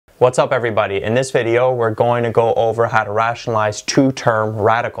What's up everybody? In this video we're going to go over how to rationalize two-term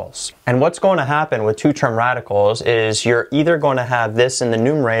radicals. And what's going to happen with two-term radicals is you're either going to have this in the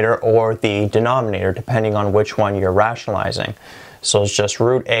numerator or the denominator depending on which one you're rationalizing. So it's just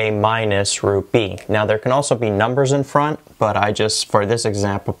root a minus root b. Now there can also be numbers in front, but I just, for this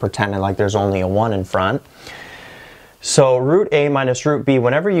example, pretended like there's only a 1 in front. So root a minus root b,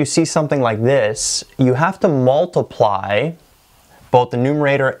 whenever you see something like this, you have to multiply both the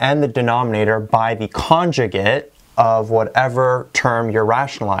numerator and the denominator by the conjugate of whatever term you're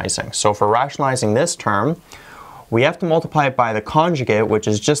rationalizing. So for rationalizing this term, we have to multiply it by the conjugate, which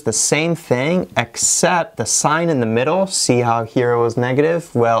is just the same thing, except the sign in the middle, see how here it was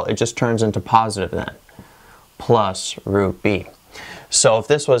negative? Well, it just turns into positive then, plus root b. So if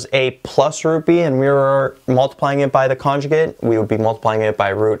this was a plus root b and we were multiplying it by the conjugate, we would be multiplying it by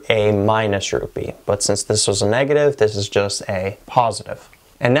root a minus root b. But since this was a negative, this is just a positive.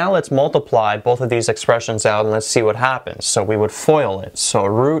 And now let's multiply both of these expressions out and let's see what happens. So we would FOIL it. So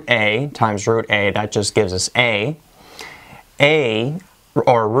root a times root a, that just gives us a.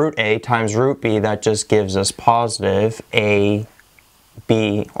 Or root a times root b, that just gives us positive ab,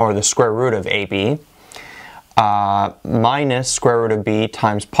 or the square root of ab. Minus square root of b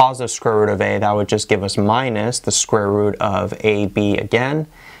times positive square root of a, that would just give us minus the square root of ab again.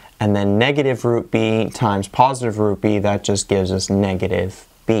 And then negative root b times positive root b, that just gives us negative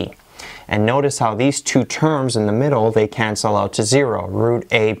b. And notice how these two terms in the middle, they cancel out to 0.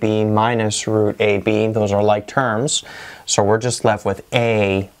 Root ab minus root ab, those are like terms. So we're just left with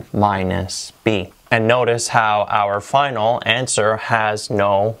a minus b. And notice how our final answer has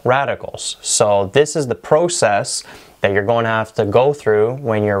no radicals. So this is the process that you're going to have to go through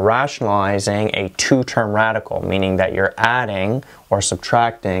when you're rationalizing a two-term radical, meaning that you're adding or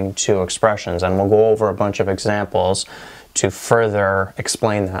subtracting two expressions. And we'll go over a bunch of examples to further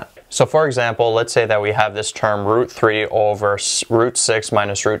explain that. So for example, let's say that we have this term root 3 over root 6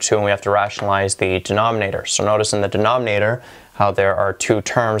 minus root 2, and we have to rationalize the denominator. So notice in the denominator how there are two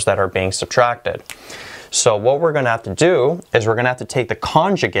terms that are being subtracted. So what we're going to have to do is we're going to have to take the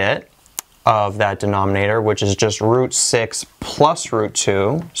conjugate of that denominator, which is just root 6 plus root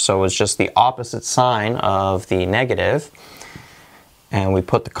 2. So it's just the opposite sign of the negative. And we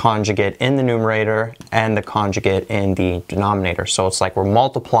put the conjugate in the numerator and the conjugate in the denominator. So it's like we're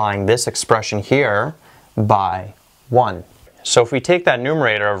multiplying this expression here by 1. So if we take that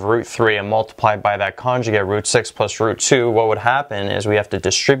numerator of root 3 and multiply by that conjugate, root 6 plus root 2, what would happen is we have to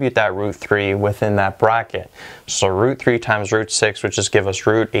distribute that root 3 within that bracket. So root 3 times root 6 would just give us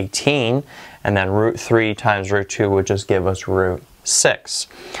root 18, and then root 3 times root 2 would just give us root 6.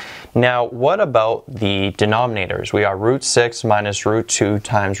 Now, what about the denominators? We are root 6 minus root 2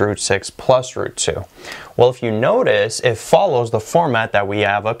 times root 6 plus root 2. Well, if you notice, it follows the format that we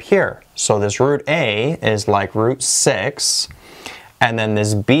have up here. So this root a is like root 6, and then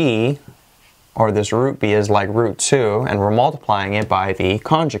this b, or this root b, is like root 2, and we're multiplying it by the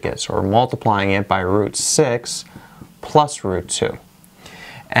conjugate. So we're multiplying it by root 6 plus root 2.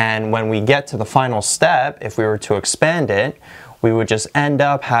 And when we get to the final step, if we were to expand it, we would just end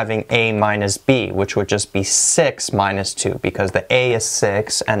up having a minus b, which would just be 6 minus 2, because the a is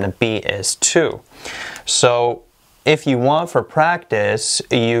 6 and the b is 2. So if you want for practice,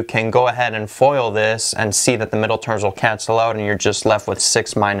 you can go ahead and FOIL this and see that the middle terms will cancel out and you're just left with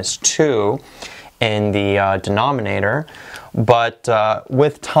 6 minus 2 in the denominator. But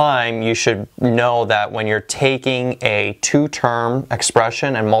with time, you should know that when you're taking a two-term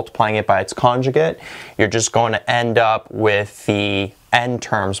expression and multiplying it by its conjugate, you're just going to end up with the n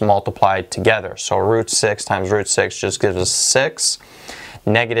terms multiplied together. So root 6 times root 6 just gives us 6.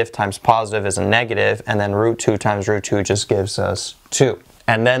 Negative times positive is a negative, and then root 2 times root 2 just gives us 2.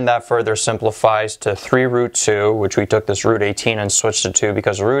 And then that further simplifies to 3 root 2, which we took this root 18 and switched to 2,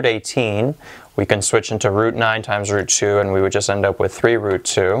 because root 18 we can switch into root 9 times root 2, and we would just end up with 3 root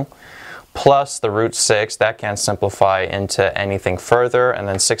 2, plus the root 6, that can't simplify into anything further, and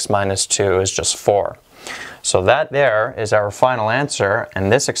then 6 minus 2 is just 4. So that there is our final answer,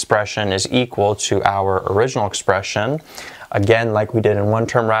 and this expression is equal to our original expression. Again, like we did in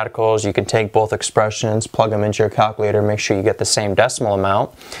one-term radicals, you can take both expressions, plug them into your calculator, make sure you get the same decimal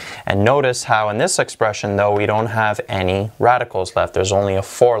amount. And notice how in this expression, though, we don't have any radicals left. There's only a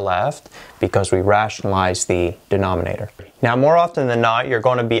 4 left because we rationalized the denominator. Now, more often than not, you're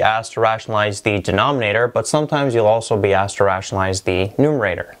going to be asked to rationalize the denominator, but sometimes you'll also be asked to rationalize the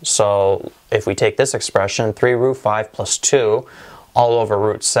numerator. So if we take this expression, 3 root 5 plus 2, all over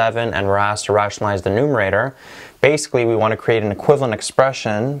root 7, and we're asked to rationalize the numerator, Basically, we want to create an equivalent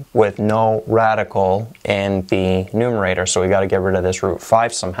expression with no radical in the numerator, so we got to get rid of this root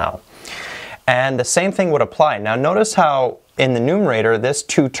 5 somehow. And the same thing would apply. Now notice how in the numerator this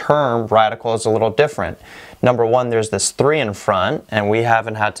 2-term radical is a little different. Number one, there's this 3 in front, and we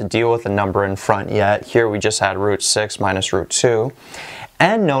haven't had to deal with a number in front yet. Here we just had root 6 minus root 2.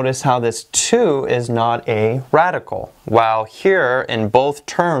 And notice how this 2 is not a radical, while here in both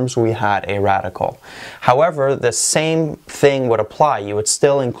terms we had a radical. However, the same thing would apply. You would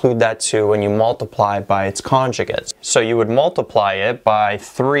still include that 2 when you multiply by its conjugates. So you would multiply it by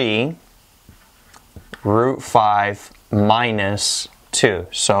 3 root 5 minus 2.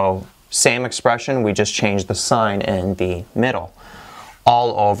 So same expression, we just changed the sign in the middle.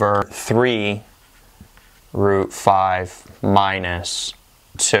 All over 3 root 5 minus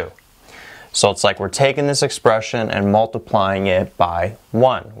 2. So it's like we're taking this expression and multiplying it by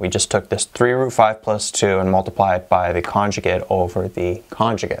 1. We just took this 3 root 5 plus 2 and multiply it by the conjugate over the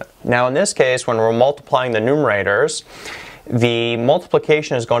conjugate. Now in this case, when we're multiplying the numerators, the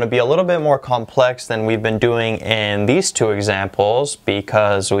multiplication is going to be a little bit more complex than we've been doing in these two examples,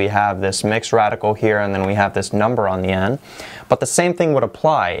 because we have this mixed radical here and then we have this number on the end. But the same thing would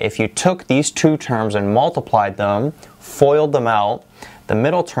apply. If you took these two terms and multiplied them, FOILed them out, the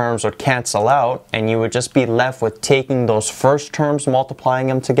middle terms would cancel out and you would just be left with taking those first terms, multiplying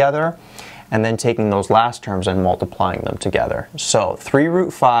them together, and then taking those last terms and multiplying them together. So 3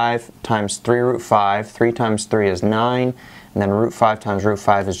 root 5 times 3 root 5, 3 times 3 is 9, and then root 5 times root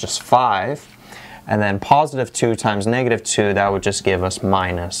 5 is just 5. And then positive 2 times negative 2, that would just give us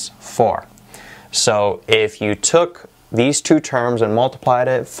minus 4. So if you took these two terms and multiplied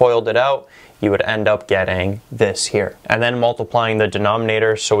it, FOILed it out, you would end up getting this here. And then multiplying the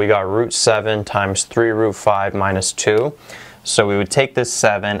denominator, so we got root 7 times 3 root 5 minus 2. So we would take this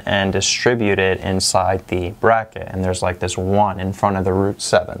 7 and distribute it inside the bracket, and there's like this 1 in front of the root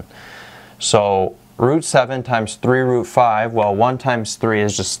 7. So root 7 times 3 root 5, well 1 times 3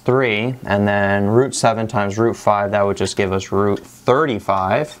 is just 3, and then root 7 times root 5, that would just give us root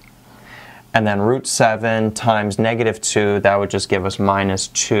 35. And then root 7 times negative 2, that would just give us minus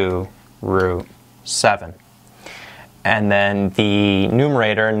 2 root 7. And then the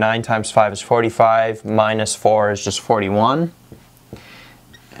numerator, 9 times 5 is 45, minus 4 is just 41.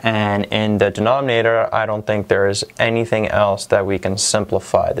 And in the denominator, I don't think there is anything else that we can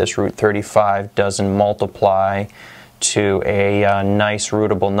simplify. This root 35 doesn't multiply to a nice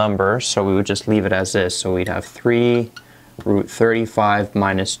rootable number, so we would just leave it as is. So we'd have 3 root 35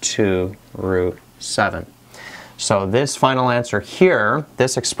 minus 2 root 7. So this final answer here,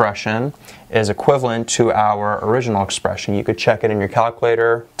 this expression, is equivalent to our original expression. You could check it in your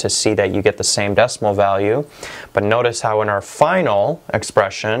calculator to see that you get the same decimal value. But notice how in our final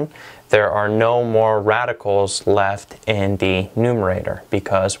expression, there are no more radicals left in the numerator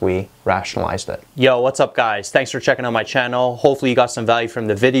because we rationalized it. Yo, what's up guys? Thanks for checking out my channel. Hopefully you got some value from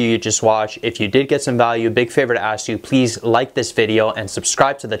the video you just watched. If you did get some value, big favor to ask you, please like this video and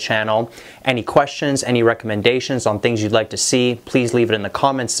subscribe to the channel. Any questions, any recommendations on things you'd like to see, please leave it in the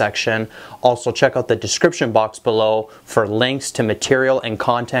comments section. Also check out the description box below for links to material and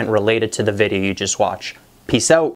content related to the video you just watched. Peace out.